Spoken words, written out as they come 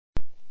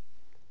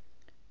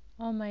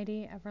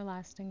Almighty,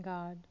 everlasting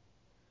God,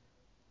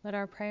 let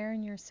our prayer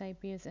in your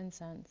sight be as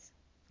incense,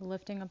 the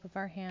lifting up of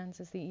our hands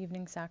as the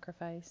evening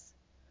sacrifice.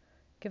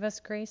 Give us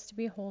grace to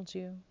behold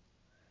you,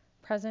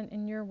 present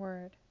in your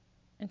word,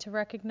 and to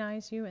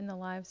recognize you in the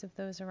lives of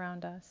those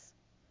around us.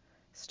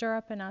 Stir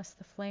up in us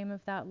the flame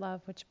of that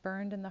love which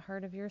burned in the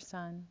heart of your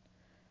Son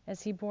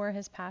as he bore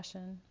his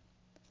passion,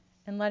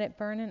 and let it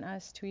burn in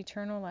us to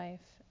eternal life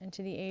and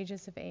to the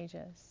ages of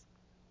ages.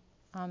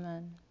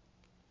 Amen.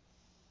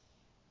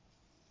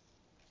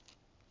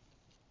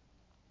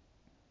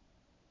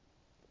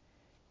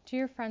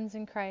 Dear friends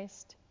in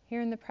Christ,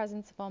 here in the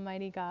presence of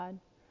Almighty God,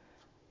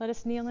 let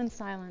us kneel in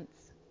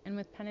silence and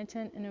with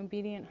penitent and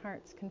obedient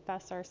hearts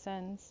confess our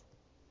sins,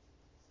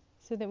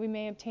 so that we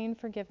may obtain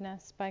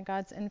forgiveness by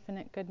God's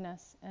infinite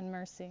goodness and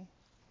mercy.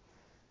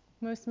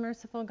 Most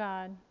merciful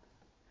God,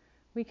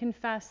 we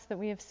confess that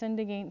we have sinned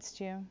against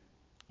you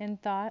in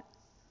thought,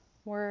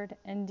 word,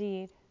 and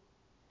deed,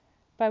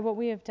 by what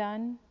we have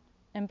done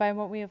and by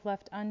what we have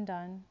left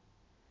undone.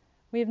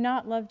 We have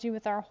not loved you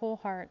with our whole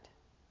heart.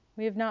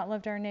 We have not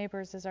loved our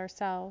neighbors as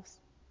ourselves.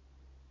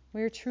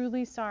 We are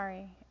truly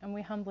sorry, and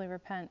we humbly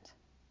repent.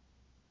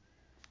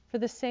 For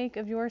the sake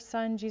of your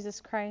Son, Jesus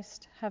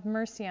Christ, have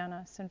mercy on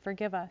us and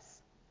forgive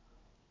us,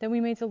 that we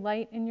may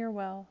delight in your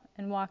will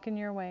and walk in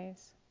your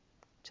ways,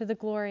 to the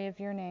glory of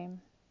your name.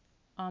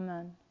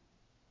 Amen.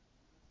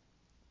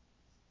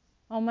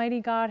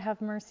 Almighty God,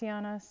 have mercy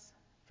on us.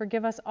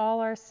 Forgive us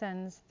all our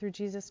sins through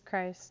Jesus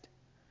Christ.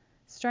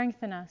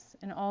 Strengthen us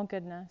in all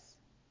goodness,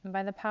 and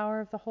by the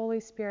power of the Holy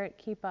Spirit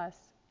keep us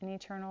in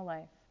eternal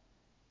life.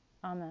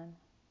 Amen.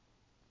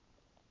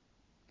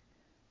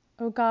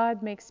 O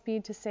God, make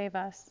speed to save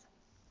us.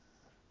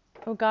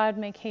 O God,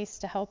 make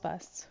haste to help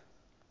us.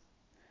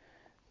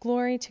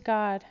 Glory to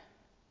God,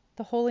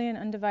 the Holy and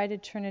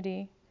Undivided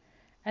Trinity,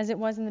 as it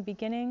was in the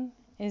beginning,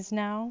 is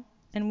now,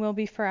 and will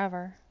be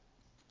forever.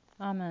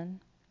 Amen.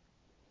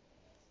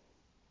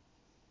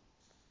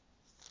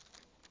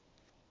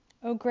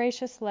 O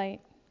gracious light,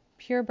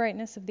 pure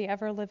brightness of the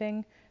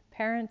ever-living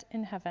Parent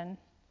in heaven,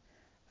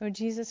 O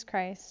Jesus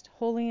Christ,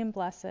 holy and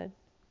blessed,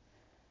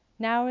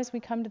 now as we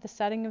come to the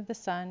setting of the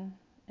sun,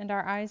 and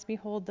our eyes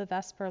behold the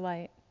vesper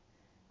light,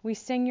 we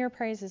sing your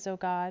praises, O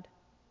God,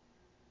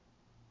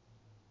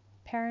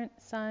 Parent,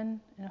 Son,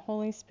 and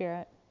Holy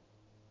Spirit.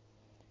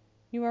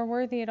 You are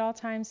worthy at all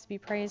times to be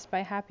praised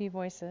by happy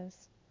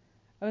voices,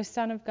 O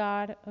Son of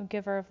God, O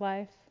Giver of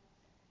life,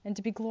 and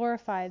to be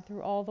glorified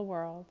through all the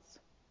worlds.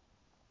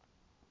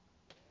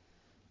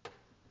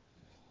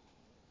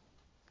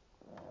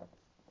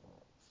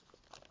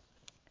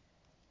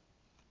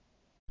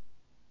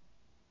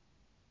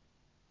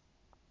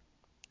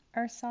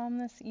 Our psalm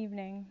this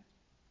evening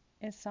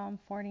is Psalm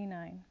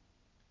 49.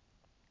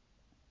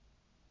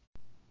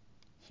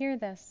 Hear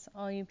this,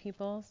 all you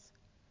peoples.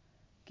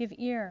 Give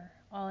ear,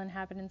 all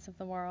inhabitants of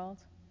the world,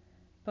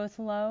 both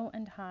low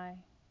and high,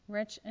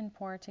 rich and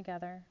poor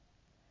together.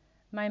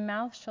 My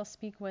mouth shall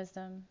speak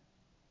wisdom.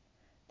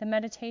 The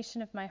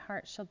meditation of my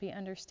heart shall be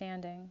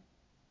understanding.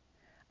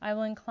 I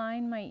will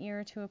incline my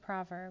ear to a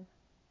proverb.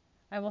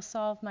 I will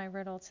solve my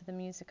riddle to the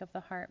music of the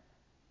harp.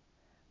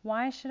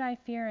 Why should I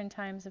fear in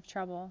times of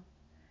trouble,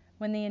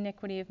 when the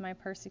iniquity of my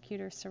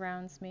persecutors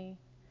surrounds me,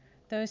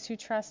 those who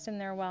trust in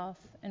their wealth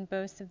and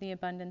boast of the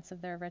abundance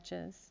of their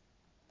riches?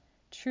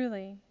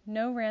 Truly,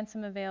 no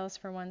ransom avails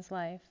for one's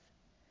life.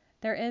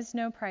 There is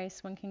no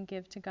price one can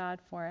give to God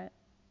for it.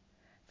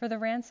 For the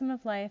ransom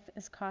of life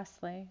is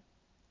costly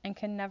and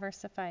can never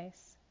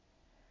suffice,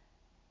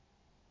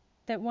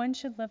 that one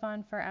should live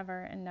on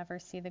forever and never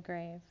see the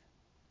grave.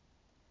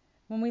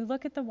 When we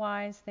look at the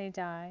wise, they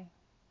die.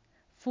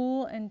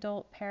 Fool and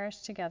dolt perish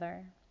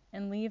together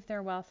and leave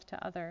their wealth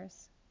to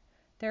others.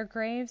 Their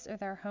graves are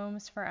their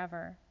homes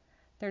forever,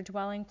 their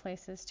dwelling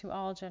places to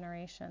all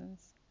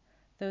generations,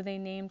 though they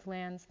named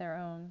lands their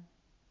own.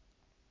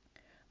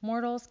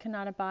 Mortals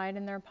cannot abide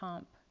in their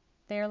pomp.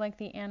 They are like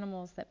the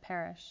animals that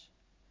perish.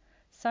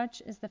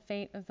 Such is the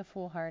fate of the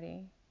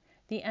foolhardy,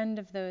 the end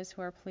of those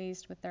who are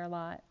pleased with their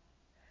lot.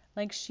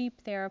 Like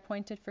sheep they are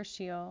appointed for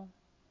Sheol.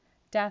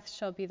 Death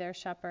shall be their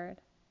shepherd.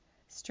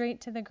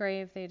 Straight to the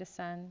grave they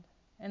descend,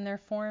 and their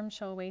form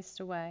shall waste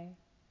away.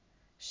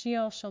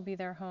 Sheol shall be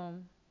their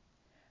home.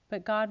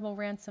 But God will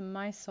ransom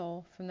my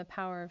soul from the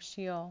power of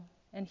Sheol,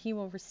 and he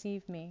will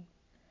receive me.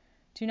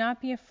 Do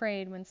not be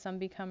afraid when some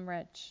become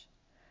rich,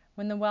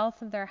 when the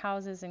wealth of their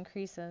houses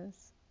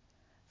increases.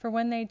 For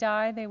when they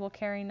die, they will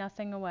carry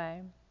nothing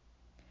away.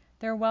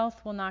 Their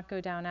wealth will not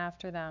go down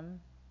after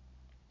them.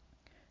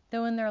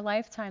 Though in their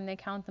lifetime they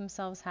count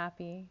themselves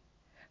happy,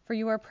 for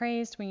you are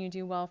praised when you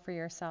do well for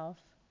yourself.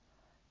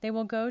 They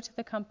will go to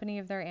the company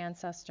of their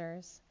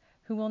ancestors,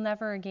 who will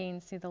never again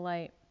see the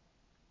light.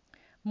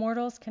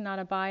 Mortals cannot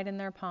abide in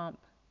their pomp.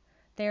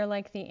 They are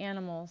like the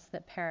animals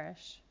that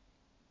perish.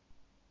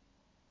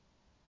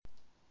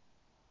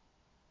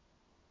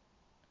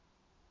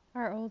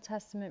 Our Old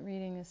Testament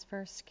reading is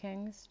 1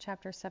 Kings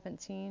chapter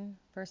 17,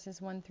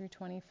 verses 1 through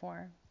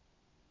 24.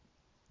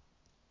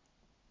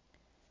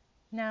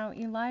 Now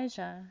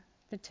Elijah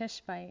the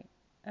Tishbite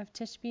of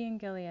Tishbe in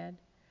Gilead,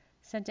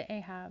 said to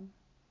Ahab,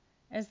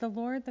 "As the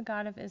Lord, the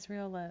God of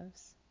Israel,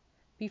 lives,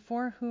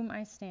 before whom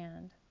I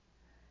stand,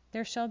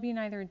 there shall be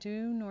neither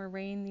dew nor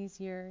rain these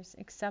years,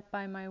 except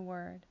by my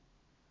word."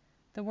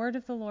 The word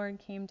of the Lord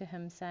came to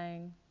him,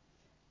 saying,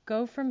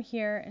 "Go from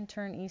here and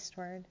turn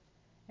eastward,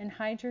 and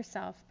hide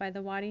yourself by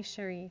the Wadi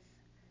Sharif,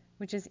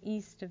 which is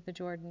east of the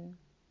Jordan.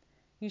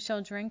 You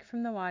shall drink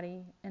from the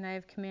wadi, and I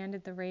have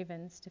commanded the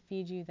ravens to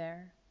feed you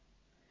there."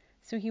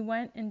 So he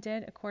went and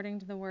did according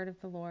to the word of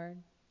the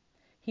Lord.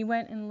 He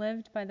went and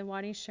lived by the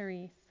Wadi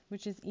Sharif,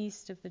 which is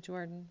east of the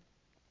Jordan.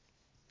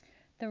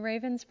 The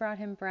ravens brought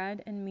him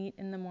bread and meat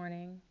in the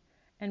morning,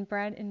 and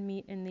bread and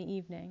meat in the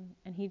evening,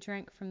 and he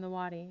drank from the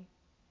wadi.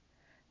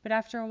 But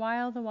after a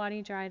while the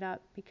wadi dried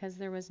up, because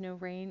there was no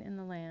rain in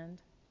the land.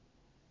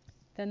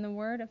 Then the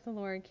word of the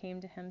Lord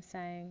came to him,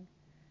 saying,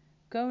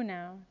 "Go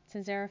now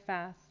to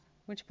Zarephath,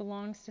 which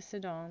belongs to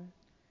Sidon,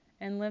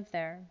 and live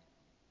there,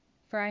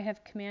 for I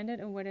have commanded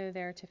a widow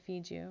there to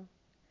feed you."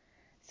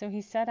 So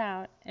he set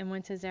out and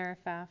went to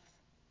Zarephath.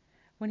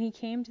 When he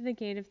came to the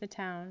gate of the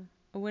town,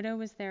 a widow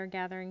was there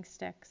gathering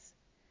sticks.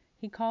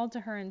 He called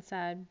to her and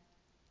said,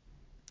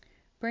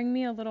 "Bring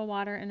me a little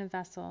water in a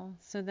vessel,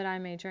 so that I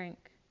may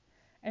drink."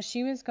 As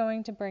she was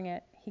going to bring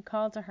it, he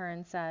called to her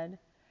and said,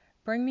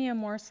 "Bring me a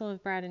morsel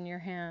of bread in your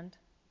hand."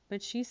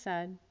 But she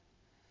said,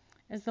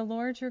 "As the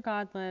Lord your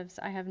God lives,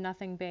 I have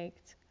nothing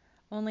baked,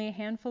 only a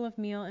handful of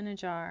meal in a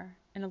jar,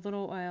 and a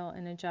little oil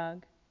in a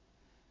jug.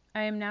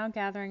 I am now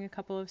gathering a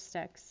couple of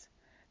sticks,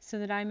 so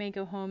that I may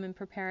go home and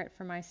prepare it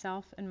for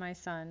myself and my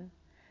son,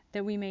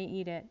 that we may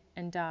eat it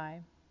and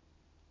die."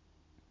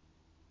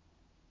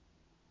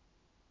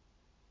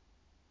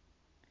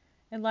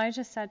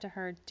 Elijah said to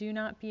her, "Do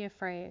not be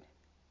afraid.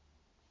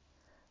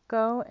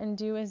 Go and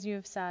do as you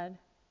have said.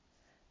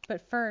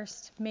 But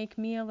first make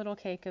me a little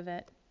cake of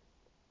it,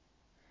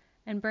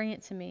 and bring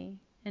it to me,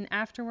 and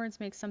afterwards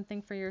make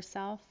something for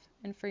yourself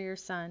and for your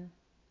son.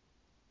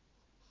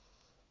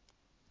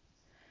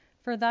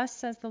 For thus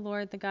says the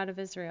Lord, the God of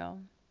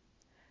Israel,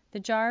 the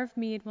jar of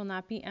mead will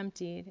not be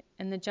emptied,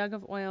 and the jug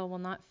of oil will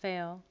not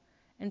fail,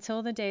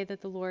 until the day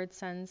that the Lord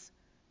sends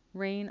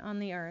rain on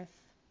the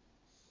earth."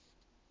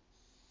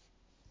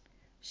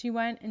 She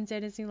went and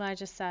did as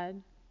Elijah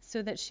said,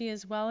 so that she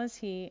as well as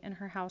he and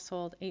her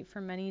household ate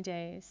for many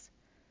days.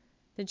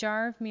 The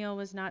jar of meal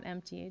was not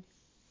emptied,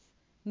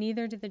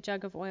 neither did the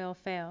jug of oil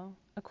fail,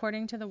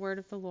 according to the word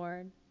of the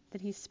Lord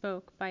that he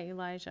spoke by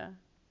Elijah.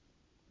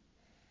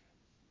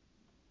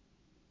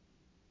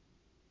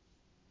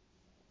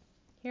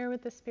 Hear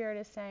what the Spirit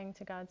is saying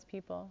to God's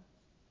people.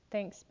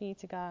 Thanks be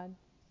to God.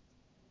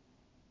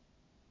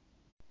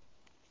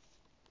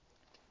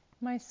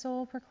 My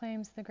soul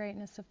proclaims the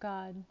greatness of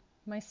God.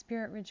 My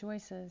spirit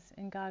rejoices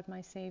in God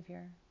my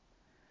Savior.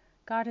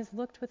 God has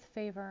looked with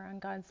favor on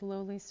God's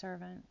lowly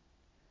servant.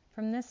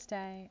 From this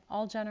day,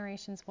 all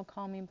generations will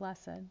call me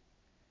blessed.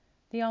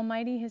 The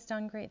Almighty has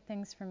done great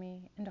things for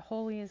me, and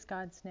holy is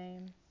God's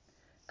name.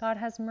 God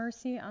has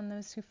mercy on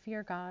those who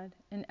fear God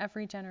in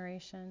every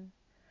generation.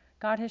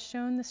 God has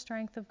shown the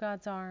strength of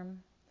God's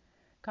arm.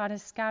 God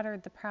has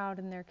scattered the proud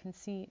in their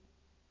conceit.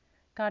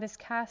 God has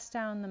cast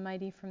down the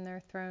mighty from their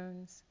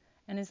thrones,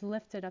 and has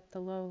lifted up the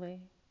lowly.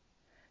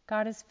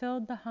 God has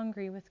filled the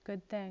hungry with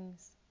good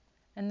things,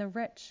 and the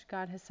rich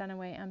God has sent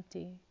away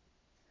empty.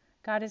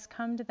 God has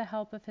come to the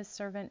help of his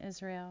servant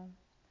Israel,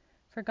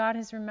 for God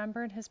has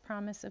remembered his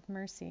promise of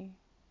mercy,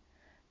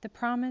 the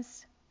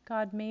promise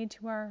God made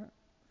to our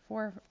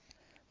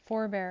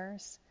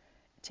forebears,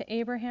 to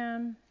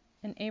Abraham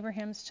and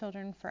Abraham's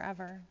children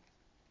forever.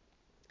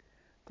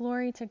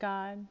 Glory to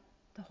God,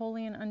 the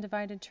holy and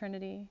undivided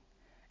Trinity,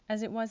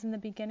 as it was in the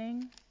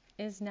beginning,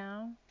 is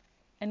now,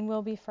 and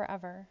will be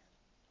forever.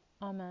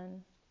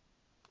 Amen.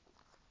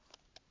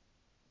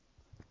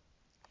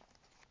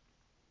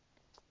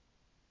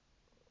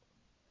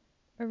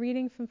 A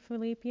reading from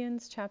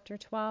Philippians chapter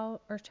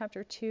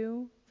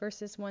 2,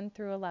 verses 1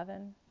 through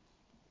 11.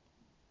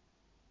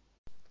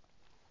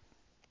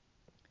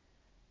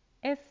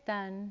 If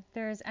then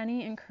there is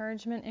any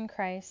encouragement in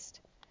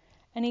Christ,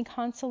 any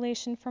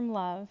consolation from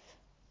love,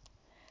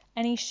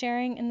 any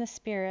sharing in the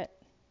Spirit,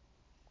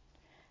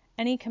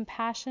 any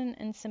compassion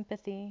and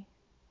sympathy,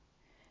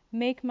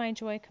 make my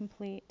joy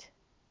complete.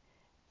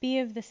 Be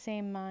of the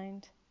same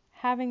mind,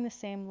 having the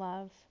same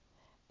love,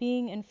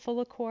 being in full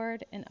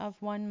accord and of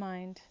one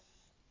mind.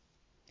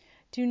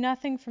 Do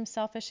nothing from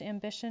selfish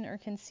ambition or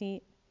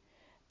conceit,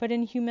 but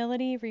in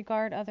humility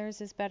regard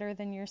others as better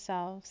than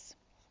yourselves.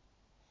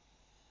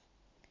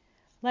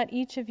 Let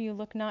each of you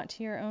look not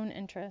to your own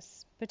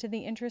interests, but to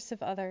the interests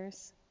of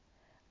others.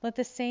 Let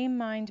the same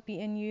mind be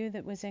in you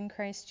that was in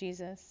Christ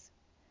Jesus,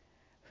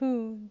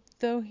 who,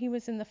 though he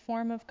was in the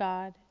form of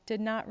God, did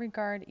not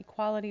regard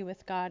equality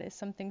with God as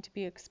something to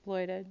be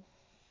exploited,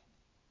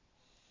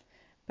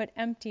 but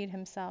emptied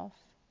himself,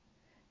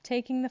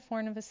 taking the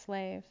form of a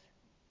slave,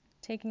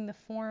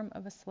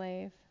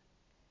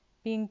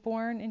 being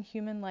born in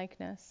human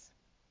likeness.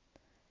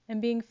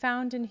 And being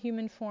found in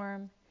human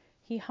form,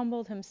 he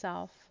humbled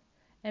himself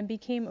and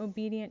became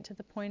obedient to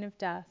the point of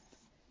death,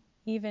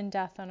 even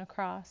death on a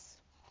cross.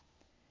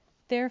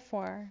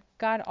 Therefore,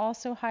 God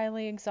also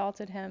highly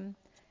exalted him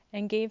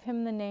and gave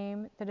him the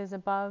name that is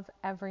above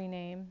every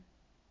name,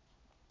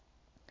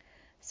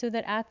 so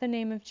that at the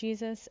name of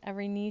Jesus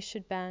every knee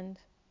should bend,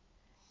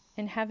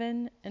 in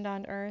heaven and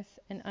on earth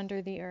and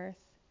under the earth,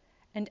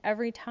 and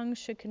every tongue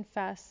should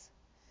confess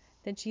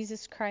that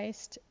Jesus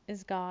Christ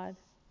is God,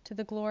 to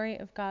the glory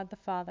of God the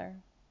Father.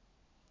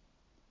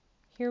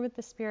 Hear what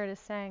the Spirit is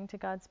saying to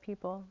God's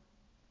people.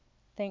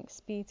 Thanks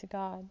be to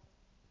God.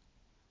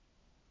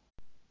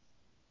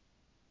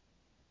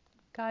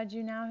 God,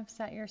 you now have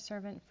set your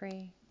servant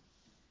free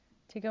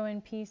to go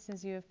in peace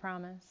as you have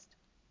promised.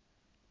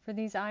 For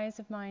these eyes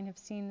of mine have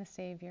seen the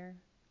Savior,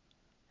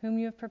 whom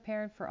you have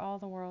prepared for all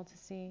the world to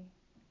see,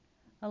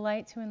 a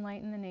light to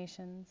enlighten the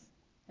nations,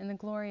 and the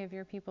glory of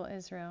your people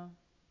Israel.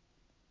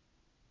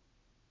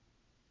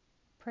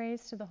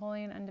 Praise to the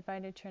Holy and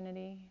Undivided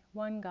Trinity,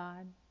 one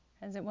God,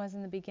 as it was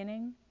in the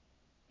beginning,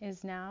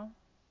 is now,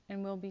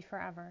 and will be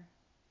forever.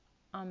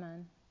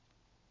 Amen.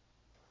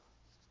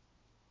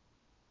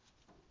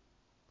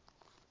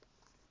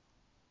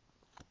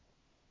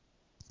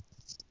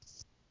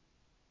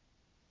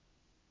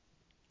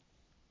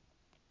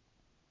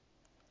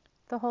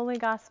 The Holy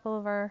Gospel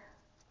of our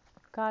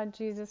God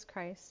Jesus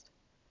Christ,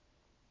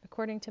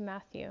 according to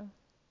Matthew.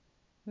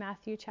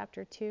 Matthew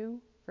chapter 2,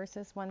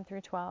 verses 1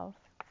 through 12.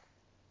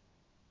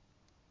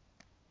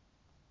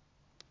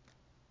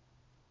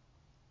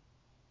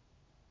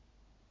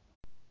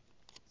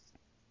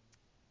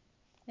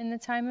 In the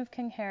time of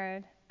King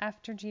Herod,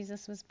 after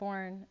Jesus was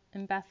born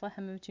in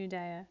Bethlehem of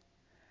Judea,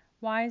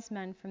 wise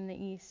men from the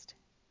east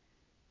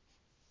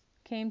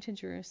came to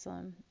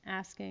Jerusalem,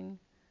 asking,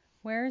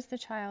 "Where is the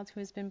child who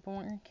has been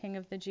born King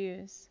of the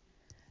Jews?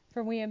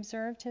 For we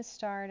observed his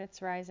star at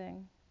its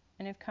rising,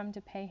 and have come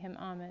to pay him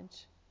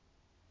homage."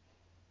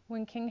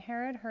 When King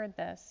Herod heard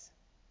this,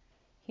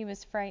 he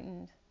was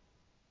frightened,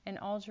 and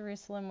all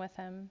Jerusalem with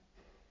him.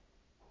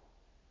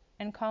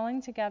 And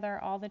calling together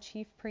all the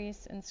chief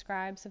priests and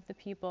scribes of the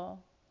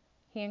people,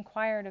 he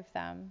inquired of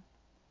them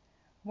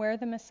where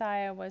the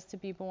Messiah was to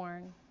be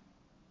born.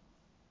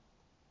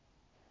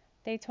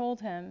 They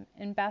told him,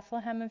 "In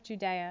Bethlehem of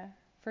Judea,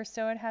 for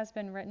so it has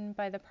been written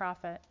by the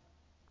prophet.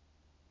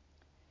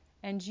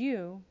 And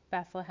you,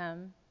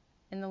 Bethlehem,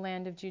 in the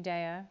land of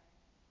Judea,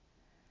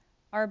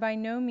 are by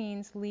no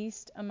means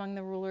least among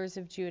the rulers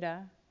of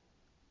Judah.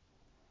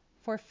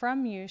 For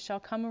from you shall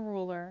come a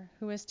ruler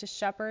who is to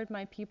shepherd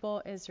my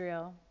people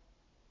Israel."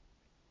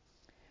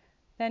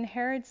 Then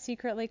Herod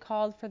secretly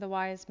called for the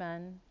wise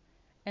men,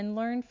 and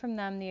learned from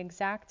them the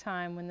exact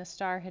time when the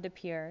star had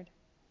appeared.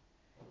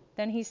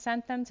 Then he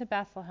sent them to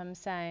Bethlehem,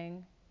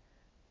 saying,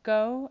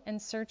 "Go and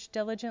search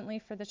diligently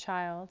for the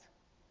child,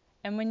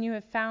 and when you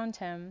have found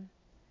him,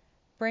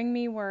 bring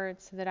me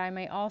word so that I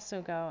may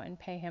also go and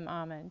pay him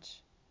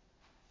homage."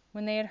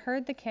 When they had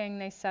heard the king,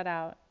 they set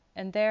out,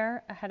 and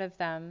there, ahead of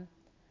them,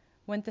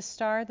 went the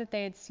star that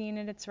they had seen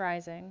at its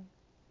rising,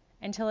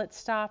 until it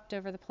stopped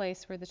over the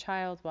place where the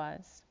child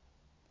was.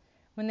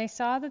 When they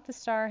saw that the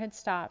star had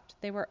stopped,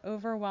 they were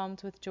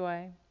overwhelmed with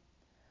joy.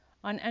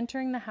 On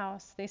entering the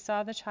house, they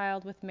saw the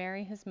child with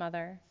Mary his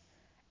mother,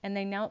 and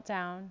they knelt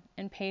down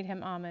and paid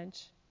him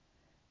homage.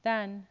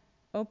 Then,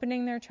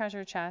 opening their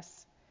treasure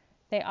chests,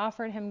 they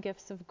offered him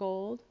gifts of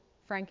gold,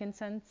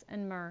 frankincense,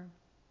 and myrrh.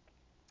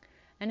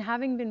 And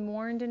having been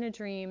warned in a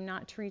dream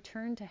not to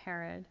return to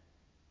Herod,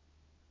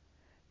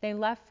 they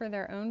left for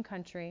their own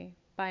country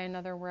by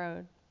another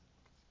road.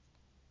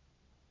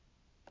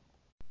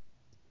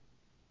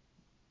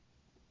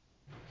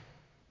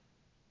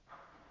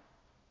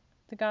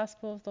 The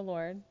Gospel of the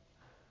Lord.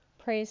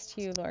 Praise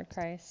to you, Lord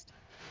Christ.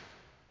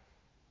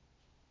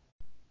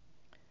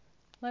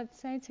 Let's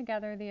say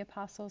together the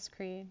Apostles'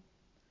 Creed.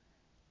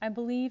 I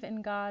believe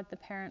in God, the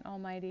Parent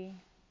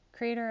Almighty,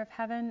 creator of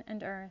heaven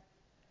and earth.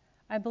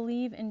 I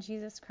believe in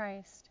Jesus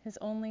Christ, his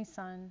only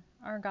Son,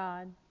 our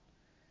God.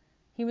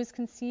 He was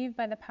conceived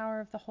by the power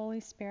of the Holy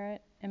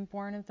Spirit and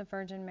born of the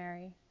Virgin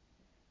Mary.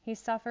 He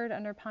suffered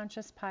under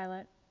Pontius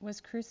Pilate,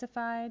 was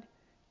crucified,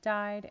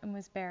 died, and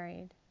was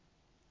buried.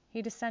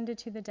 He descended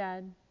to the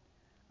dead.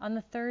 On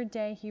the third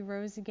day he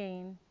rose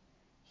again.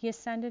 He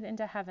ascended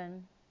into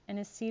heaven and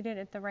is seated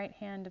at the right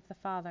hand of the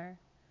Father,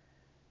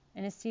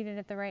 and is seated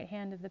at the right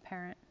hand of the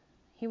Parent.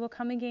 He will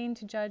come again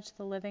to judge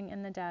the living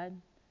and the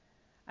dead.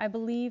 I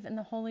believe in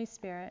the Holy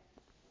Spirit,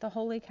 the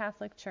Holy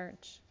Catholic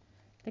Church,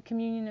 the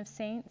communion of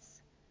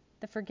saints,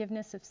 the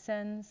forgiveness of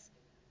sins,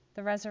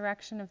 the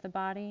resurrection of the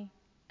body,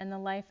 and the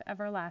life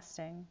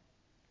everlasting.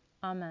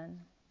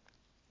 Amen.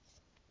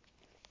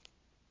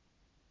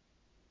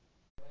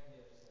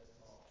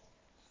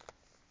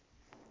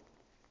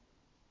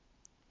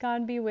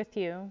 God be with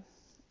you,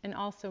 and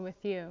also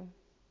with you.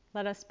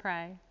 Let us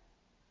pray.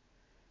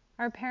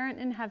 Our Parent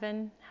in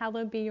heaven,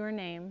 hallowed be your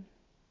name.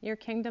 Your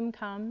kingdom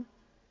come,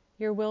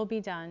 your will be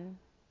done,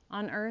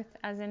 on earth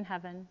as in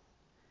heaven.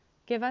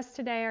 Give us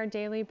today our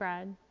daily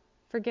bread.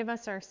 Forgive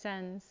us our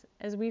sins,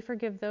 as we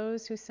forgive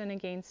those who sin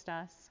against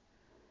us.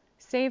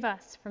 Save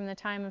us from the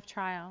time of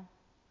trial,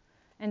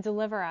 and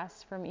deliver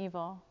us from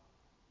evil.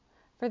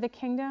 For the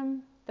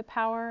kingdom, the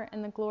power,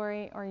 and the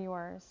glory are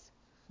yours,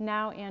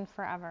 now and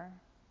forever.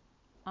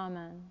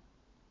 Amen.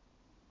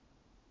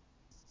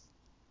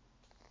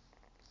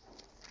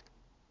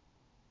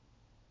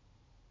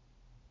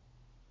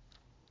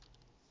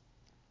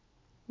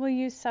 We'll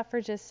use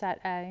suffrages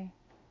set A.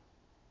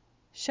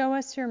 Show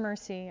us your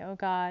mercy, O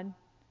God,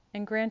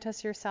 and grant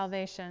us your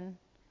salvation.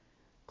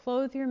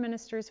 Clothe your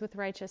ministers with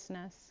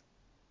righteousness.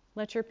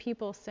 Let your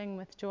people sing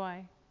with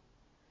joy.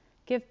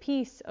 Give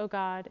peace, O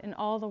God, in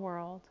all the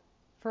world,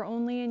 for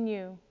only in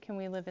you can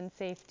we live in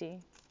safety.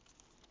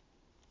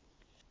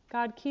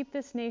 God, keep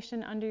this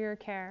nation under your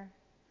care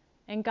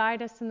and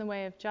guide us in the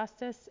way of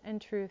justice and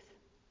truth.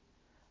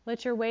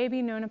 Let your way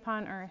be known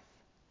upon earth,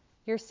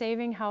 your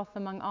saving health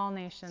among all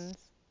nations.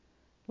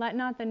 Let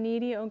not the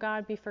needy, O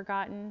God, be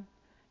forgotten,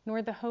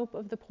 nor the hope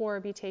of the poor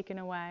be taken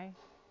away.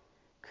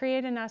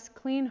 Create in us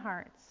clean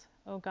hearts,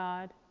 O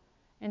God,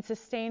 and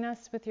sustain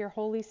us with your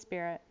Holy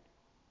Spirit.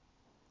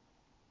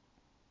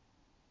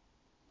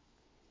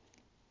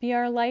 Be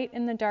our light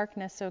in the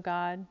darkness, O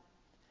God,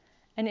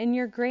 and in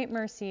your great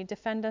mercy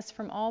defend us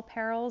from all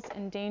perils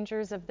and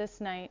dangers of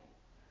this night,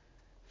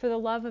 for the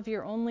love of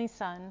your only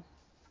Son,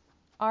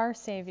 our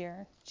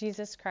Savior,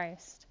 Jesus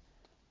Christ.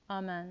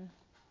 Amen.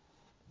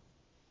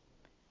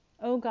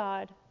 O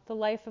God, the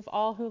life of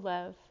all who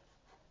live,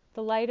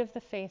 the light of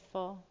the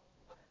faithful,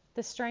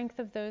 the strength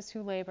of those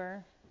who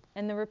labor,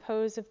 and the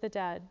repose of the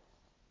dead,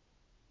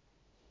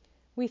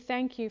 we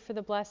thank you for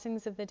the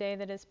blessings of the day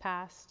that is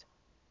past,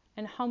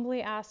 and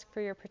humbly ask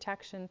for your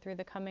protection through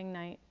the coming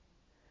night.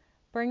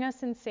 Bring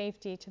us in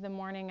safety to the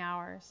morning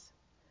hours.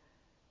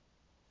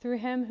 Through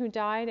him who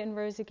died and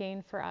rose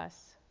again for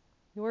us,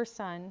 your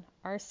Son,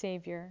 our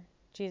Savior,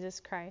 Jesus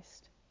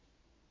Christ.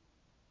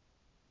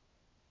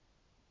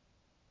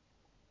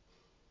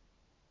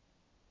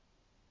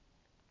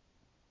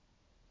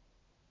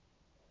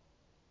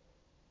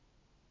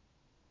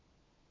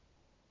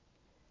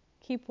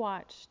 Keep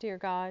watch, dear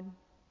God,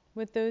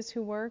 with those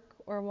who work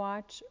or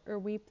watch or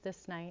weep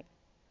this night,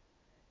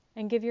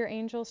 and give your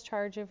angels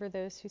charge over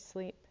those who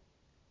sleep.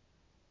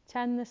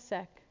 Tend the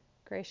sick,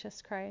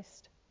 gracious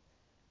Christ.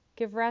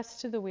 Give rest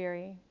to the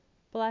weary,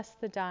 bless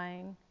the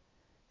dying,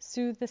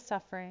 soothe the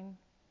suffering,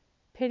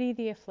 pity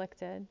the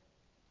afflicted,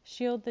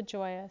 shield the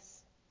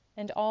joyous,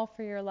 and all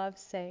for your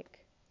love's sake.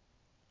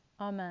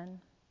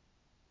 Amen.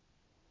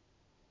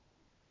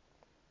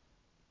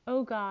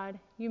 O God,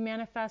 you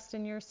manifest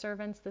in your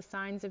servants the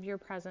signs of your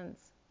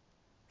presence.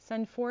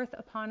 Send forth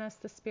upon us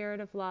the Spirit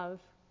of love,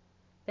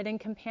 that in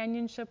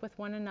companionship with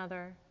one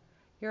another,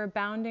 your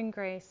abounding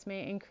grace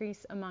may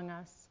increase among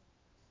us.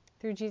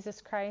 Through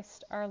Jesus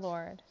Christ our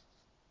Lord.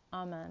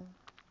 Amen.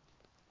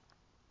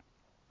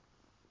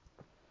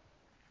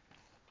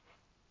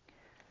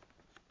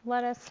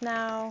 Let us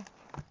now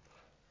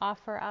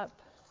offer up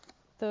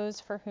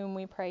those for whom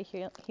we pray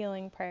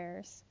healing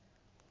prayers.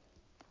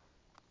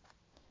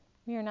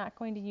 We are not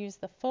going to use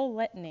the full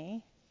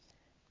litany,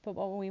 but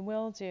what we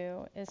will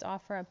do is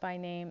offer up by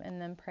name and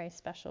then pray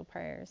special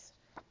prayers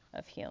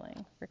of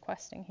healing,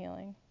 requesting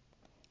healing.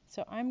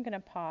 So I'm going to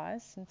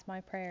pause since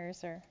my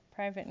prayers are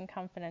private and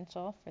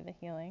confidential for the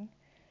healing.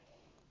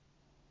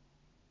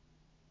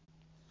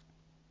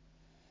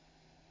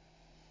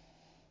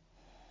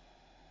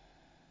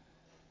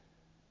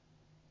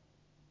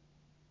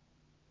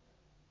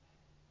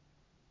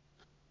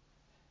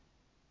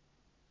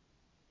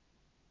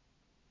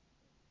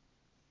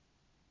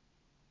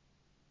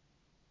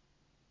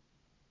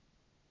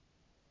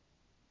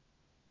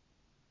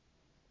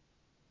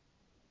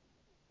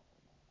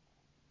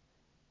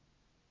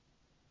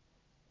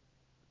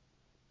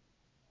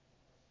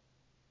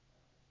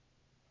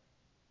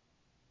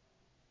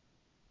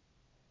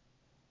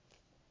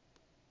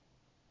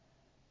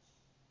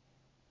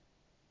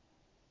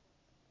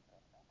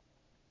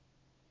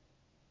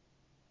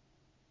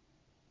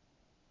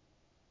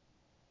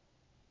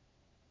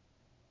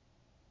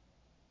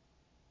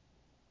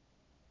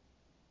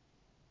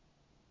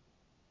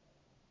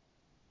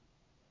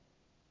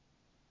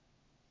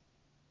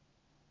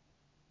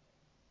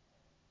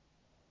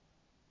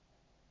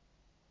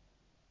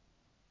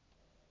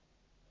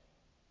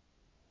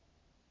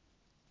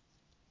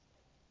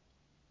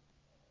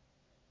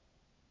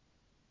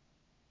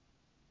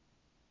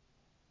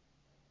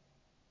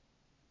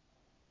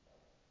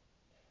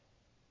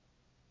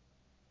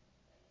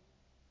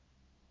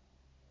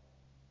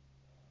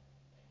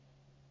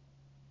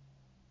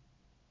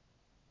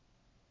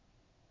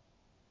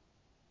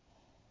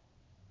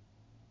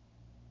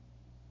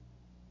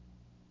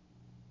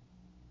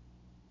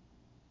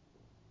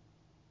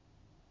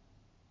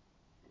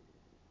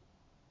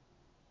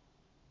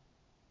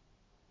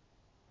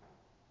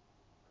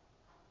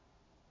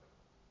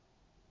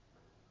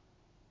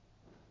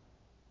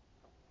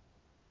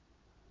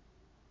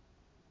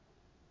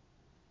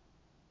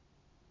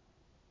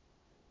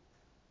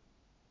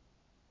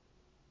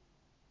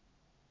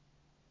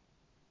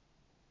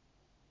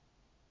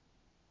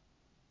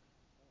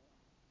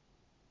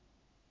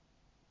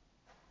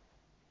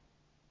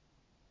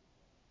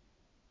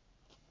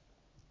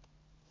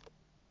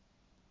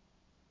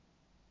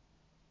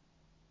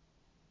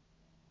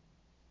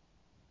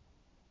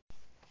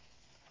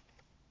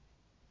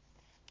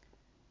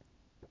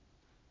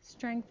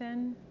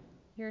 Strengthen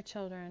your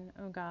children,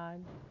 O God,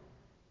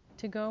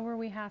 to go where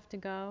we have to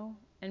go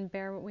and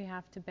bear what we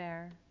have to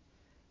bear,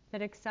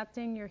 that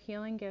accepting your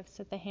healing gifts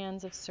at the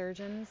hands of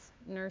surgeons,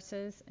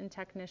 nurses, and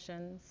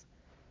technicians,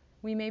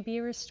 we may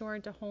be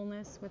restored to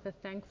wholeness with a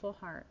thankful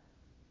heart.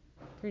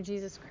 Through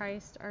Jesus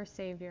Christ, our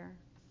Savior.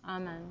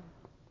 Amen.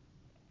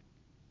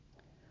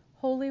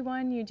 Holy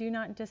One, you do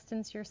not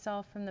distance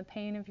yourself from the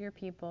pain of your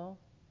people,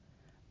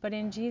 but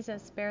in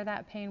Jesus bear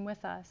that pain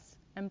with us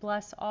and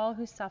bless all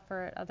who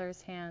suffer at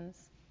others'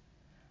 hands.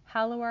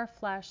 Hallow our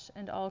flesh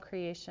and all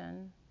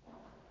creation.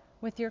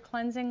 With your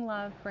cleansing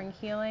love, bring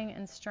healing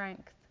and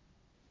strength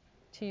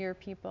to your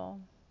people.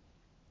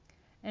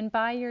 And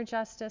by your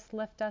justice,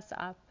 lift us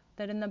up,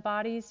 that in the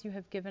bodies you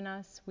have given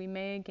us, we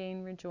may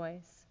again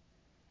rejoice.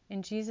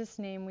 In Jesus'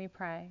 name we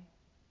pray.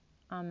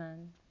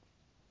 Amen.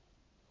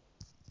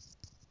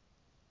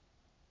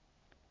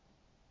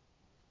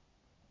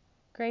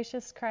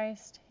 Gracious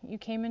Christ, you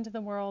came into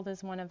the world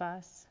as one of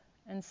us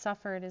and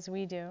suffered as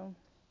we do.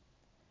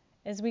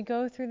 As we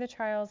go through the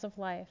trials of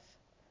life,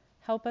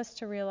 help us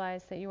to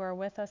realize that you are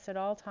with us at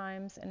all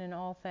times and in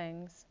all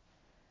things,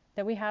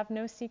 that we have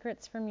no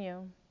secrets from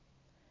you,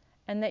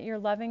 and that your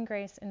loving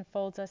grace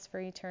enfolds us for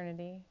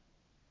eternity.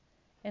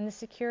 In the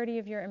security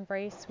of your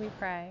embrace we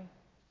pray.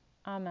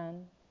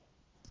 Amen.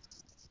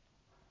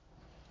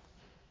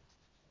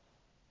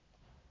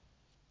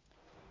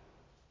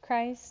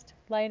 Christ,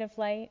 light of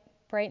light,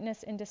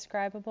 brightness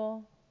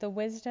indescribable, the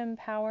wisdom,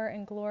 power,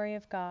 and glory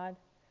of God,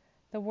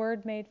 the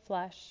Word made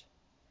flesh,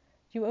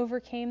 you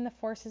overcame the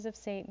forces of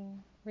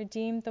Satan,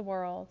 redeemed the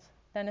world,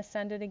 then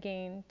ascended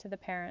again to the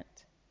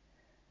Parent.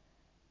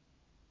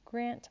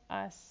 Grant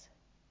us,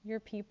 your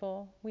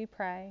people, we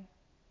pray,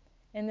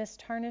 in this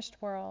tarnished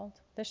world,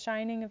 the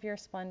shining of your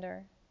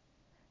splendor.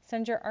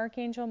 Send your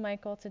Archangel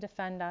Michael to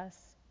defend us,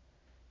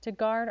 to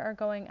guard our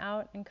going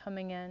out and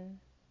coming in,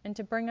 and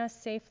to bring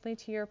us safely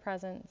to your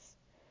presence,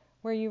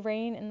 where you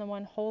reign in the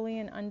one holy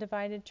and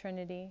undivided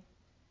Trinity,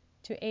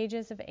 to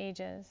ages of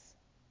ages.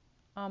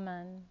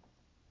 Amen.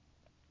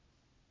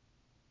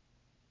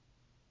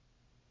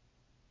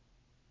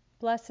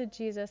 Blessed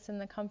Jesus, in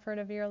the comfort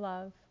of your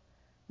love,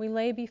 we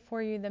lay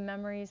before you the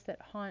memories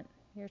that haunt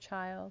your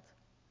child,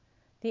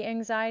 the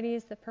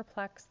anxieties that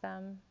perplex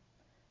them,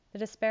 the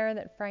despair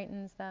that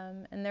frightens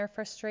them, and their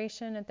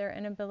frustration at their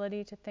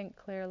inability to think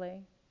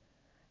clearly.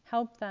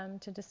 Help them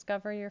to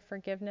discover your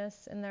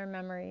forgiveness in their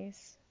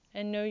memories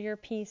and know your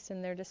peace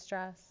in their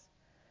distress.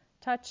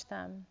 Touch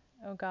them,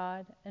 O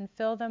God, and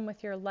fill them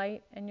with your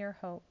light and your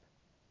hope.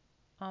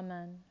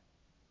 Amen.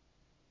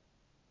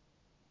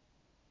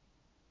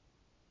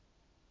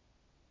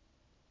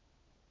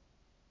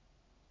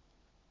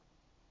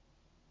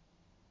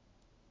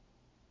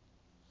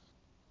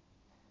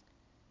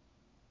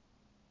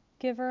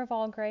 Giver of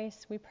all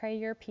grace, we pray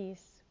your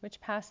peace,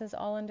 which passes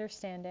all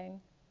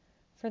understanding,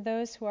 for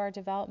those who are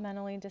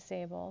developmentally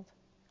disabled.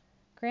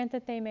 Grant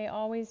that they may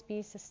always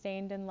be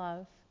sustained in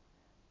love,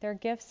 their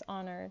gifts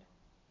honored,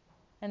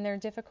 and their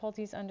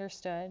difficulties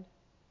understood,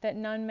 that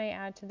none may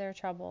add to their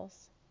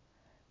troubles.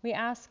 We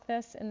ask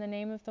this in the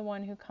name of the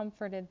one who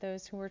comforted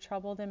those who were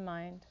troubled in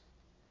mind,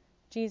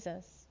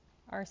 Jesus,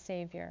 our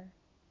Savior.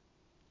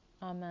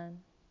 Amen.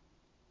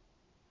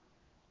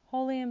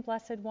 Holy and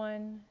Blessed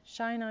One,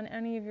 shine on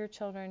any of your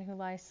children who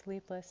lie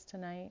sleepless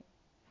tonight.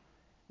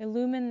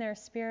 Illumine their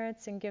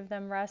spirits and give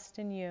them rest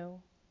in you,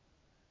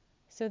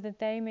 so that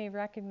they may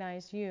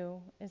recognize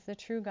you as the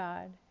true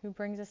God who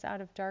brings us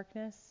out of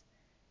darkness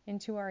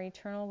into our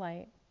eternal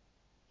light.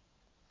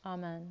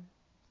 Amen.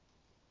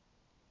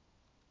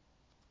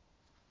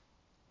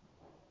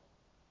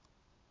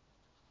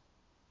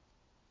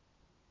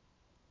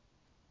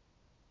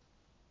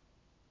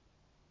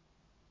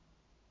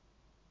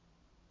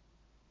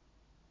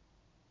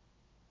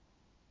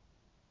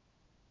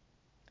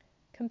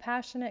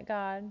 Compassionate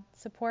God,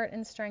 support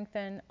and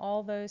strengthen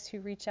all those who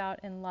reach out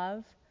in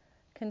love,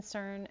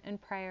 concern, and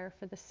prayer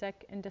for the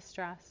sick and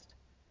distressed.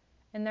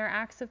 In their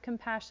acts of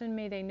compassion,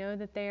 may they know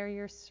that they are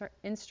your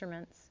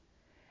instruments.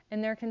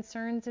 In their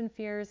concerns and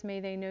fears,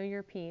 may they know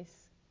your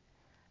peace.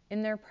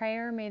 In their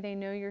prayer, may they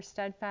know your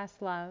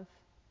steadfast love.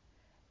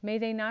 May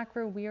they not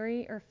grow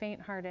weary or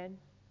faint-hearted,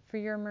 for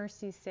your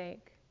mercy's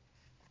sake.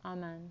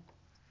 Amen.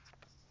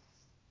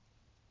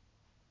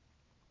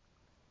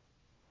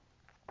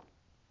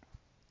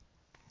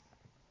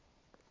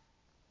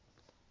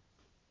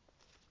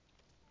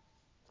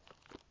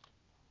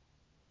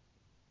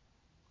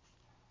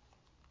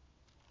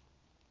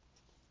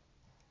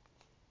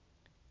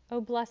 O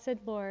blessed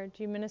Lord,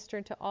 you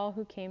ministered to all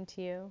who came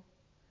to you.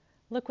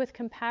 Look with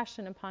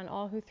compassion upon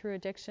all who through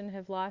addiction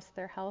have lost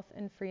their health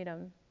and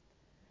freedom.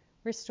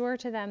 Restore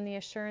to them the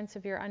assurance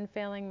of your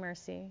unfailing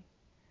mercy.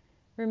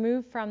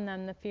 Remove from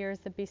them the fears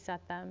that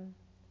beset them.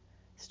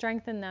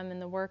 Strengthen them in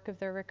the work of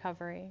their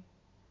recovery.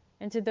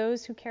 And to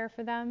those who care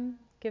for them,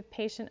 give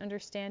patient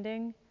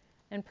understanding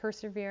and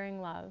persevering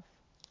love.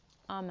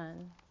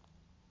 Amen.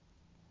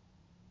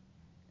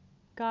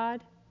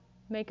 God,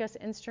 make us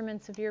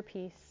instruments of your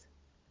peace.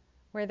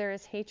 Where there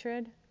is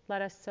hatred,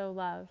 let us sow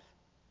love.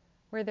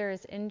 Where there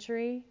is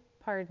injury,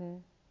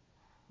 pardon.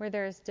 Where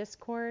there is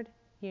discord,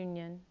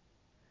 union.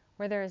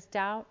 Where there is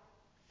doubt,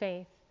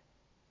 faith.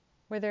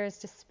 Where there is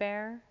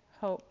despair,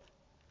 hope.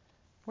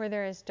 Where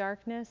there is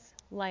darkness,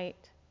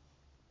 light.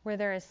 Where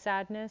there is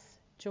sadness,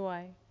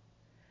 joy.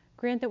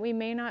 Grant that we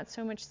may not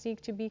so much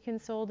seek to be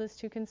consoled as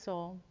to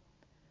console,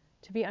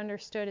 to be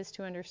understood as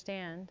to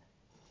understand,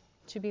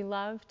 to be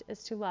loved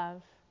as to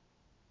love.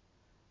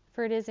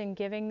 For it is in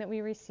giving that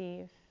we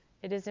receive,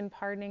 it is in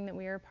pardoning that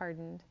we are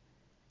pardoned,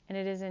 and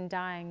it is in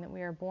dying that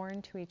we are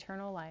born to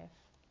eternal life.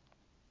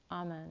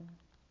 Amen.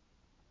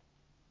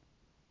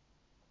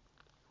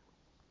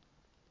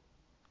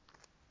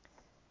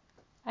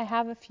 I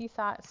have a few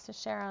thoughts to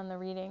share on the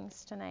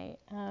readings tonight,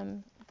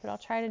 but I'll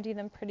try to do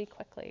them pretty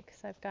quickly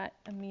because I've got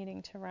a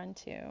meeting to run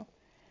to.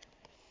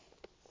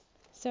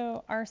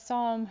 So our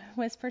psalm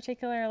was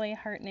particularly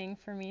heartening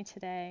for me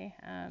today.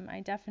 I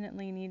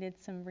definitely needed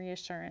some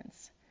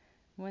reassurance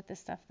with the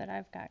stuff that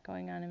I've got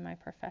going on in my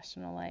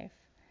professional life.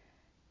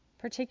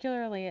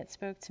 Particularly, it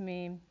spoke to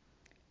me,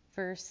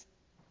 verse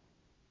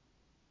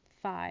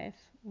 5,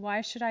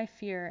 "Why should I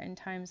fear in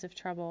times of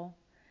trouble,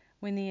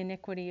 when the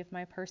iniquity of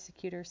my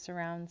persecutor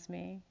surrounds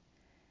me?"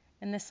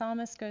 And the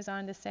psalmist goes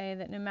on to say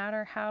that no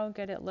matter how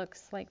good it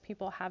looks like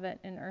people have it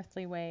in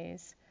earthly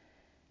ways,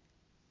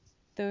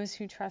 those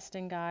who trust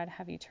in God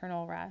have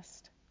eternal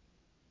rest.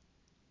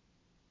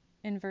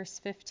 In verse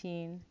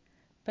 15,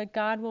 "But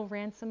God will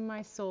ransom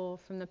my soul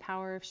from the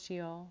power of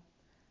Sheol,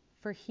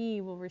 for he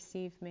will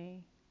receive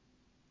me."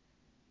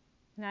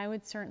 And I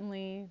would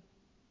certainly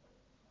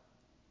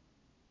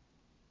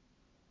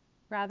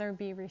rather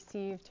be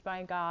received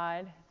by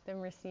God than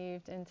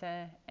received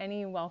into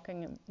any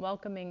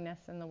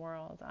welcomingness in the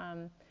world.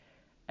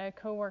 A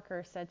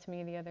coworker said to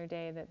me the other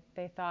day that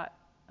they thought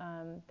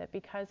that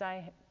because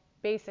I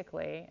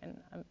basically,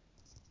 and I'm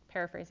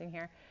paraphrasing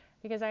here,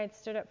 because I had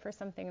stood up for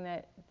something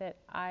that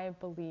I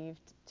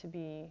believed to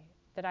be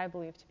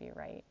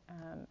right.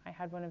 I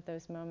had one of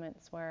those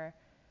moments where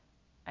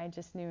I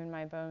just knew in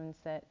my bones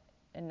that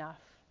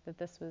that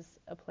this was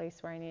a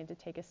place where I needed to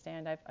take a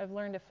stand. I've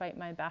learned to fight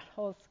my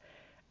battles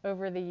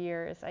over the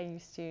years. I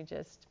used to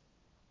just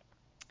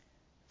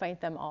fight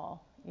them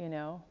all,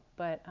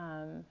 but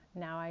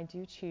now I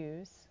do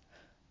choose.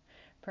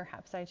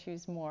 Perhaps I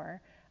choose more.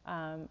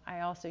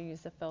 I also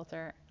use the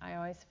filter. I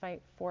always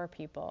fight for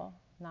people,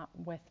 not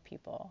with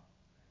people.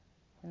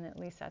 And at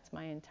least that's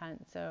my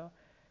intent. So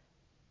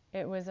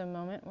it was a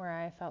moment where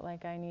I felt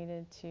like I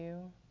needed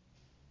to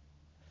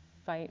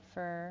fight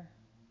for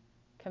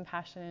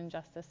compassion and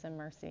justice and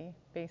mercy,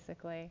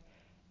 basically.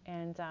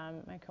 And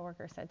my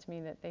coworker said to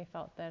me that they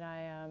felt that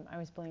I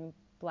was being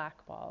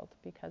blackballed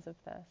because of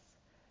this.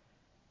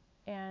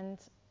 And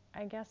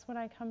I guess what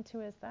I come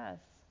to is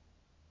this.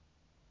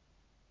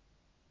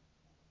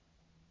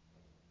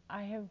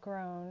 I have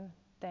grown,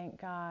 thank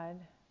God,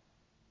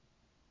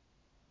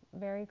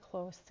 very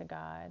close to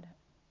God.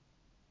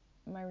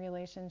 My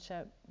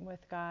relationship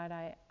with God,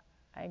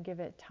 I give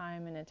it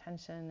time and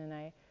attention, and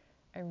I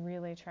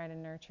really try to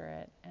nurture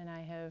it. And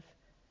I have,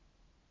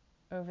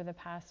 over the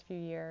past few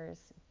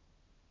years,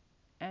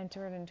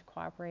 entered into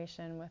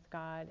cooperation with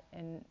God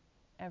in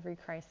every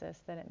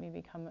crisis that it may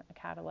become a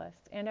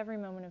catalyst, and every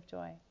moment of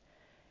joy.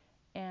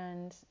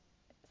 And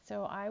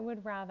so I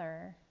would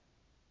rather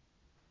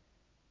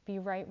be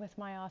right with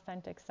my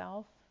authentic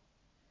self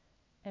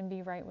and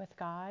be right with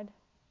God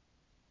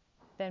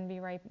than be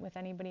right with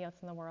anybody else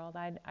in the world.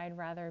 I'd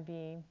rather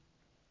be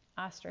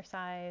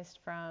ostracized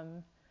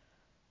from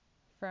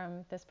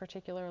this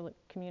particular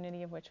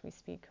community of which we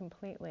speak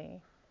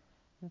completely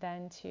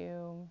than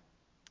to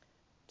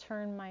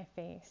turn my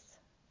face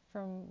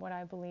from what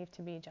I believe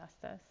to be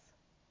justice.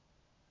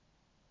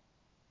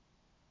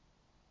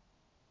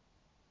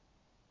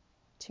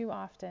 Too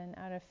often,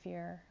 out of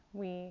fear,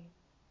 we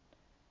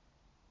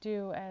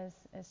do as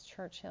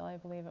Churchill, I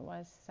believe it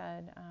was,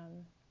 said,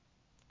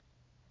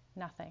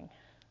 nothing.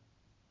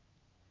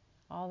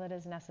 All that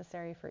is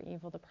necessary for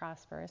evil to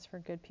prosper is for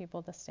good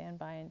people to stand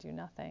by and do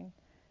nothing.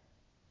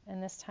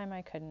 And this time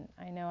I couldn't.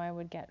 I know I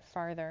would get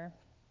farther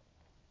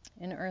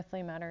in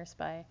earthly matters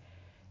by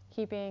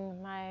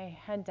keeping my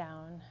head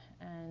down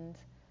and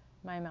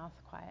my mouth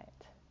quiet.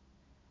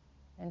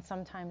 And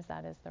sometimes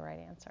that is the right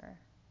answer,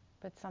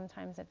 but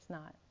sometimes it's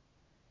not.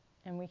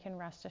 And we can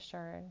rest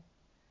assured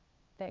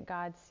that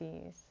God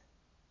sees,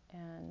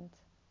 and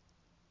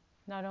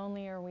not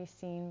only are we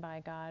seen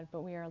by God,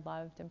 but we are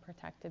loved and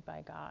protected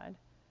by God.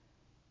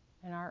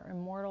 And our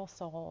immortal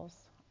souls,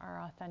 our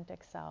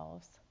authentic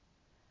selves,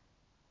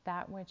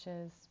 that which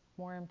is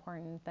more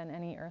important than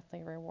any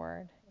earthly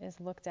reward, is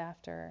looked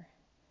after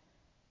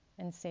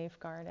and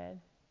safeguarded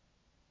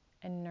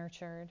and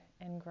nurtured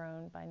and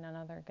grown by none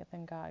other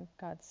than God,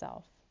 God's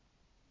self.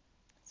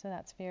 So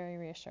that's very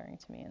reassuring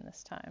to me in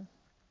this time.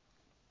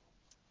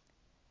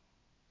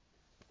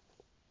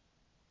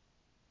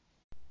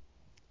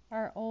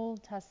 Our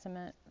Old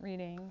Testament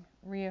reading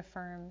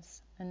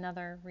reaffirms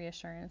another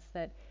reassurance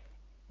that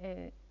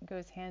it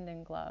goes hand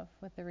in glove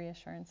with the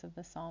reassurance of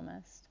the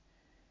psalmist.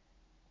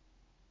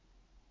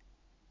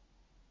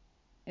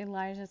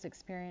 Elijah's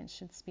experience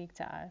should speak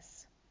to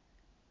us.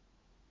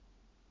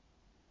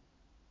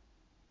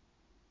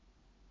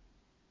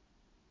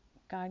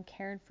 God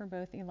cared for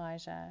both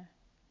Elijah,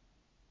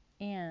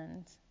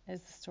 and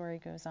as the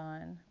story goes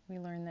on, we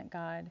learn that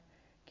God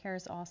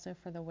cares also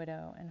for the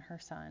widow and her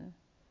son.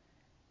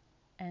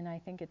 And I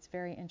think it's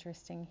very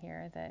interesting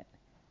here that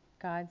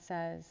God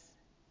says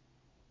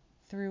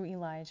through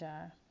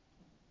Elijah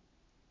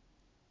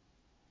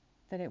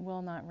that it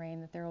will not rain,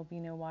 that there will be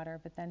no water,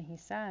 but then he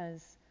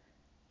says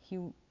he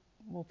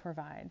will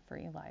provide for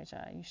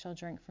Elijah. You shall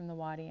drink from the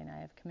wadi, and I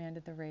have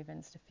commanded the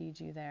ravens to feed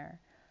you there.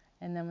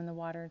 And then when the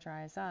water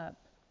dries up,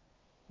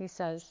 he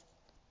says,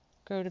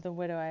 go to the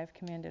widow, I have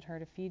commanded her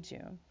to feed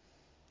you.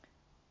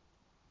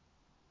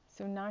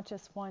 So not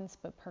just once,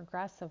 but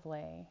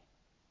progressively,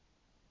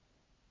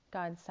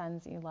 God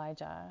sends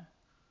Elijah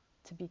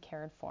to be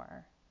cared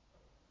for.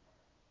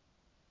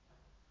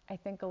 I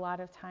think a lot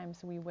of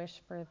times we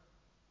wish for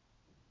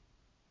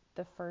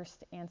the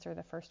first answer,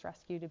 the first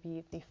rescue, to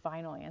be the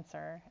final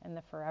answer and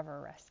the forever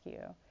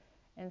rescue.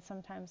 And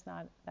sometimes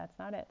that's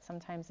not it.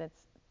 Sometimes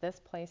it's this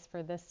place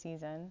for this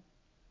season,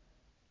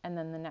 and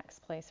then the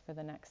next place for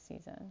the next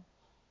season.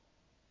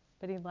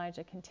 But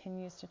Elijah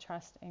continues to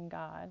trust in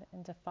God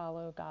and to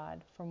follow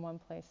God from one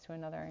place to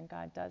another, and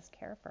God does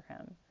care for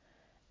him.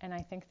 And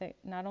I think that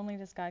not only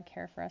does God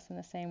care for us in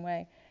the same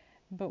way,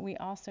 but we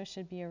also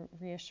should be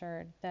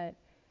reassured that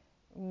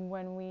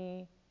when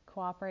we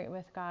cooperate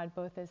with God,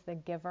 both as the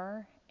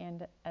giver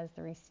and as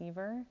the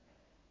receiver,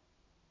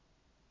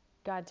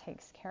 God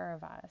takes care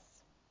of us.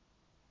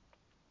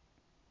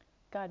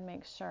 God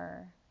makes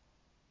sure.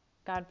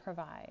 God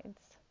provides.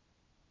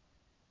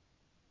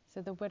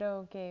 So the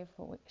widow gave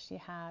what she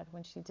had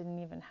when she didn't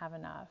even have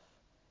enough.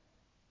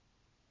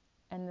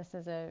 And this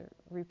is a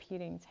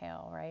repeating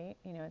tale, right?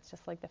 It's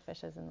just like the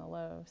fishes and the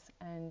loaves.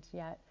 And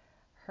yet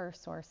her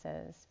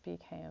sources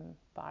became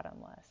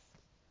bottomless.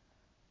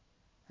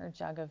 Her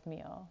jug of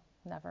meal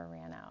never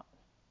ran out.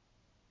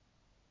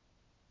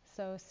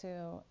 So,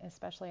 Sue,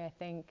 especially I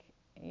think,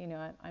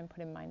 I'm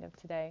put in mind of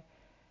today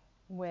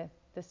with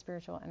the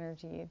spiritual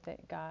energy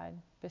that God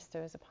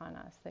bestows upon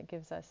us, that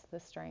gives us the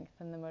strength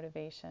and the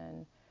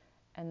motivation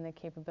and the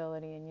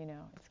capability. And,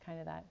 it's kind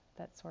of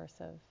that source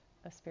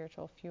of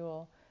spiritual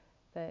fuel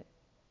that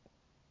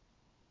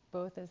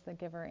both as the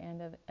giver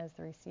and as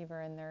the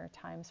receiver, and there are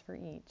times for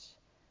each.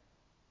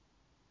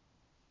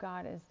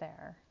 God is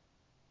there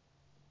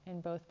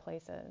in both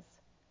places,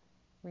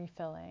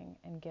 refilling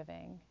and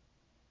giving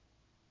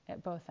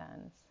at both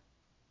ends.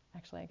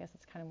 Actually, I guess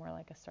it's kind of more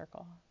like a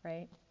circle,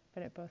 right?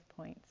 But at both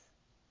points,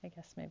 I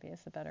guess maybe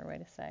is the better way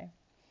to say.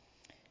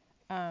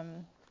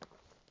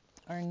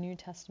 Our New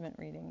Testament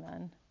reading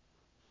then,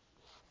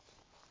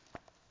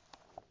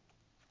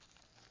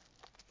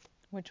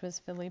 which was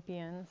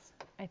Philippians,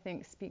 I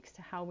think speaks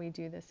to how we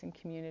do this in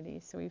community.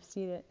 So we've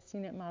seen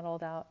it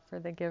modeled out for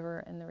the giver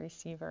and the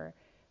receiver,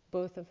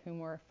 both of whom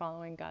were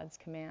following God's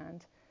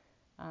command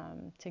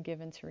to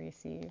give and to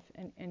receive.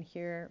 And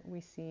here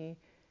we see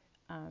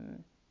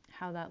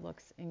how that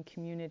looks in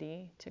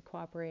community, to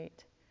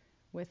cooperate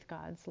with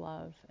God's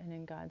love and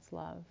in God's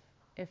love.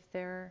 If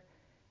there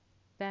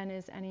then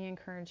is any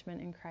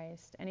encouragement in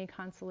Christ, any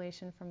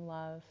consolation from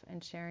love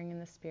and sharing in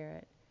the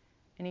Spirit,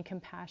 any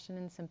compassion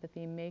and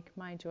sympathy, make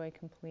my joy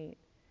complete.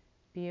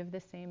 Be of the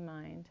same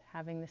mind,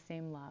 having the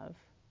same love,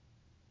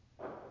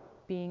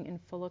 being in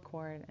full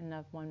accord and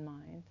of one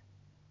mind.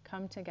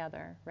 Come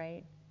together,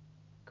 right?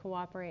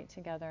 Cooperate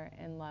together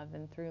in love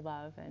and through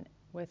love and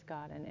with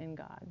God and in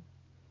God.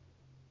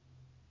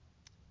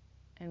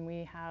 And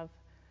we have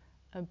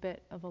a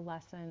bit of a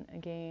lesson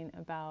again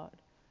about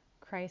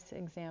Christ's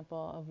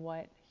example of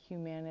what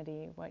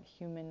humanity, what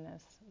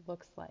humanness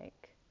looks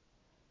like.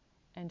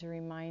 And a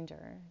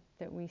reminder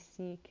that we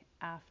seek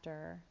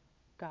after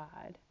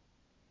God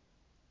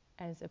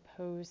as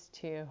opposed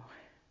to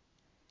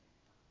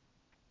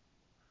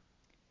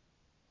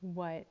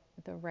what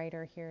the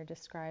writer here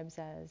describes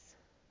as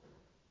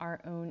our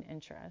own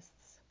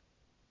interests.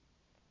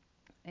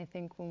 I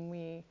think when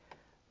we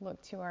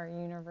look to our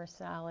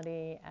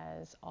universality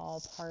as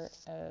all part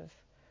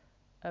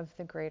of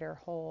the greater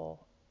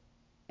whole,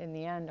 in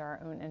the end,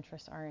 our own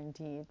interests are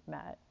indeed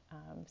met.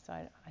 So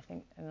I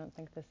don't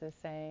think this is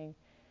saying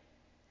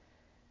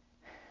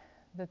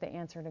that the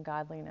answer to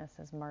godliness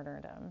is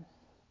martyrdom.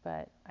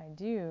 But I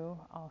do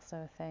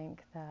also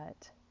think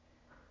that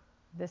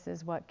this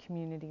is what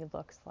community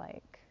looks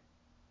like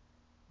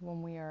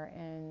when we are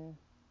in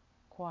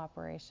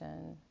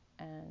cooperation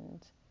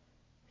and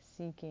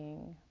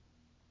seeking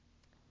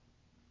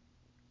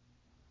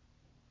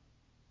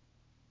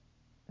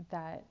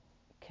that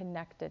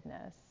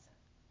connectedness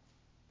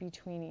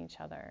between each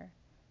other,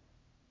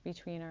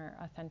 between our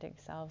authentic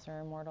selves or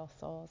immortal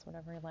souls,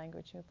 whatever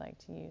language you'd like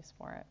to use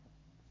for it.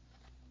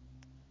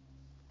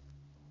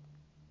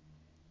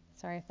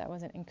 Sorry if that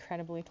wasn't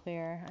incredibly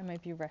clear. I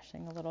might be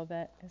rushing a little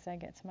bit as I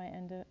get to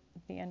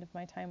the end of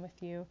my time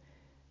with you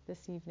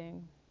this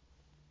evening.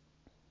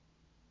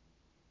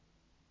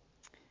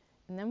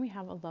 And then we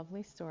have a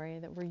lovely story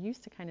that we're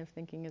used to kind of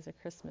thinking as a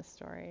Christmas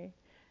story.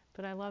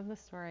 But I love the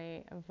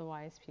story of the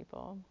wise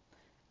people,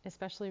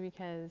 especially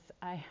because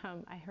I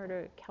heard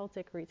a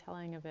Celtic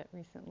retelling of it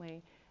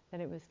recently,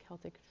 that it was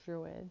Celtic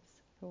druids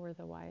who were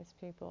the wise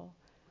people.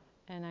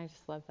 And I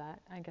just love that,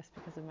 I guess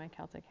because of my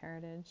Celtic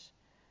heritage.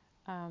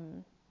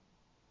 Um,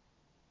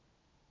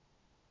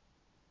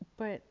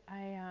 but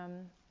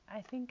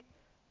I think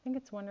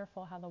it's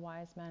wonderful how the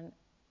wise men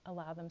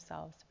allow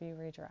themselves to be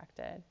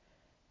redirected.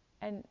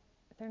 And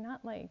they're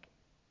not like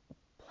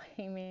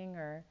blaming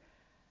or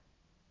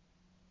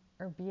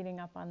beating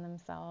up on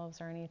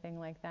themselves or anything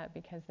like that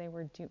because they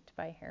were duped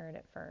by Herod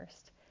at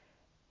first.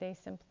 They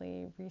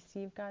simply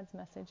receive God's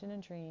message in a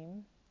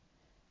dream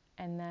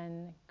and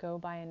then go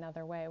by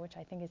another way, which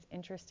I think is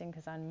interesting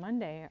because on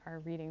Monday our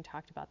reading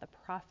talked about the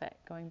prophet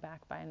going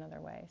back by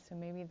another way. So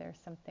maybe there's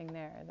something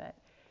there that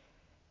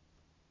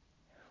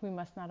we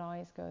must not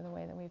always go the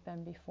way that we've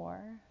been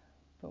before,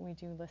 but we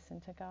do listen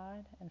to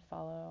God and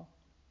follow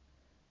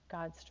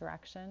God's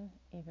direction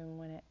even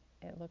when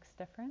it looks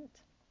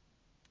different.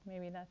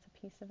 Maybe that's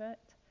a piece of it.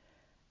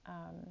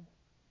 Um,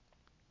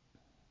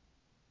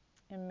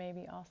 and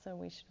maybe also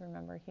we should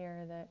remember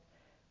here that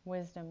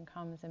wisdom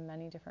comes in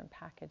many different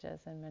packages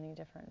and many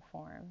different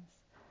forms.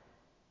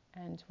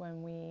 And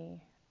when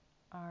we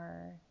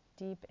are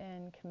deep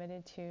in,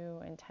 committed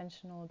to,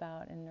 intentional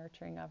about, and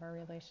nurturing of our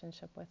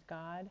relationship with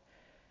God,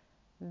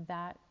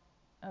 that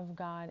of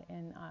God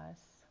in us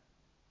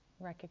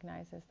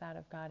recognizes that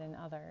of God in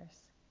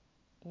others,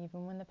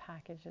 even when the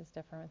package is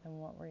different than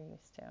what we're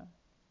used to.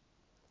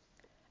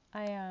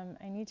 I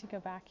need to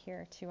go back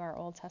here to our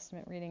Old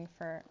Testament reading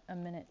for a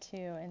minute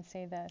too and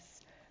say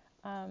this.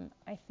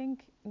 I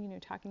think,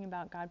 talking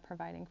about God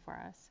providing for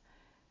us,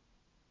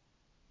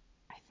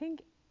 I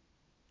think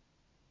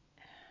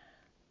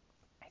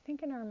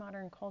in our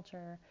modern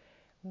culture,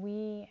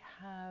 we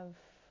have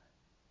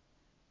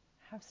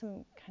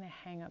some kind of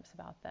hang-ups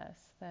about this,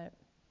 that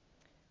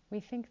we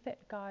think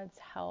that God's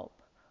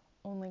help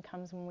only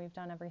comes when we've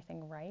done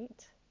everything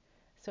right.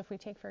 So if we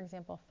take, for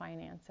example,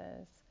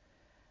 finances,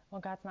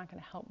 well, God's not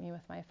going to help me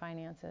with my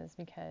finances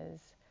because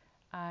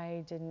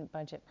I didn't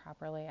budget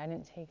properly. I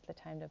didn't take the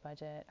time to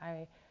budget.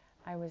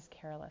 I was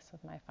careless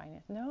with my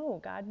finances.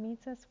 No, God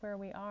meets us where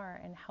we are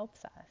and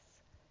helps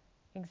us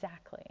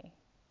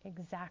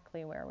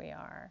exactly where we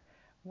are.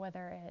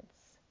 Whether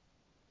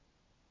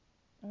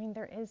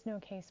there is no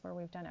case where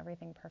we've done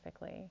everything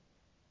perfectly.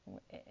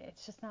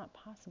 It's just not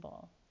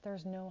possible.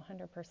 There's no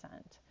 100%.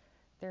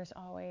 There's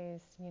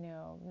always,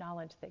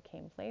 knowledge that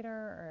came later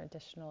or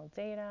additional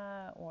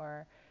data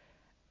or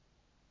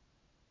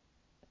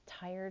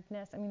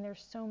tiredness.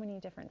 There's so many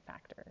different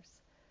factors.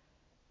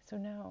 So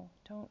no,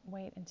 don't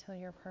wait until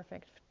you're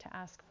perfect to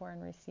ask for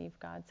and receive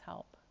God's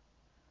help.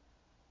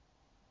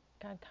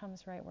 God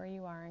comes right where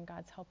you are, and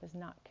God's help is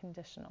not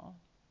conditional.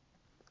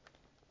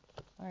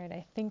 All right,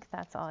 I think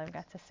that's all I've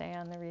got to say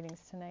on the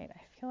readings tonight.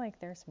 I feel like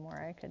there's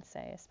more I could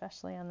say,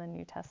 especially on the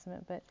New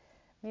Testament, but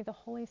may the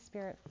Holy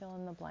Spirit fill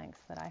in the blanks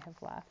that I have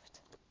left.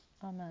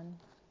 Amen.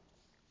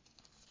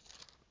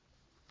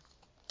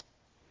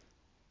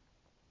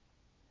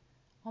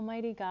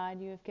 Almighty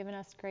God, you have given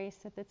us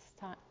grace at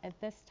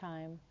this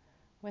time,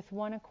 with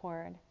one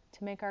accord,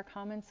 to make our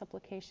common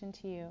supplication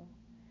to you.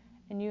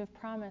 And you have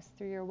promised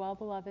through your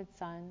well-beloved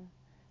Son,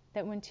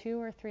 that when 2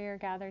 or 3 are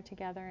gathered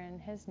together in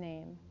his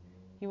name,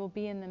 you will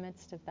be in the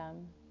midst of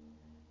them.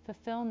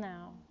 Fulfill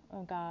now,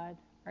 O God,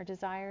 our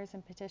desires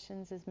and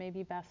petitions as may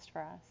be best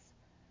for us,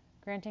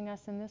 granting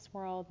us in this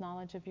world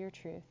knowledge of your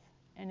truth,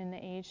 and in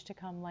the age to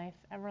come life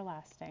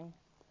everlasting.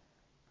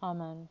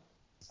 Amen.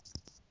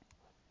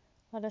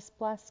 Let us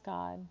bless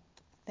God.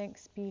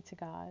 Thanks be to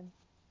God.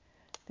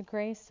 The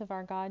grace of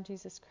our God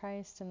Jesus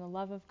Christ and the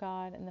love of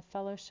God and the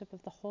fellowship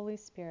of the Holy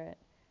Spirit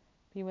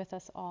be with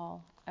us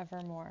all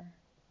evermore.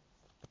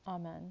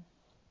 Amen.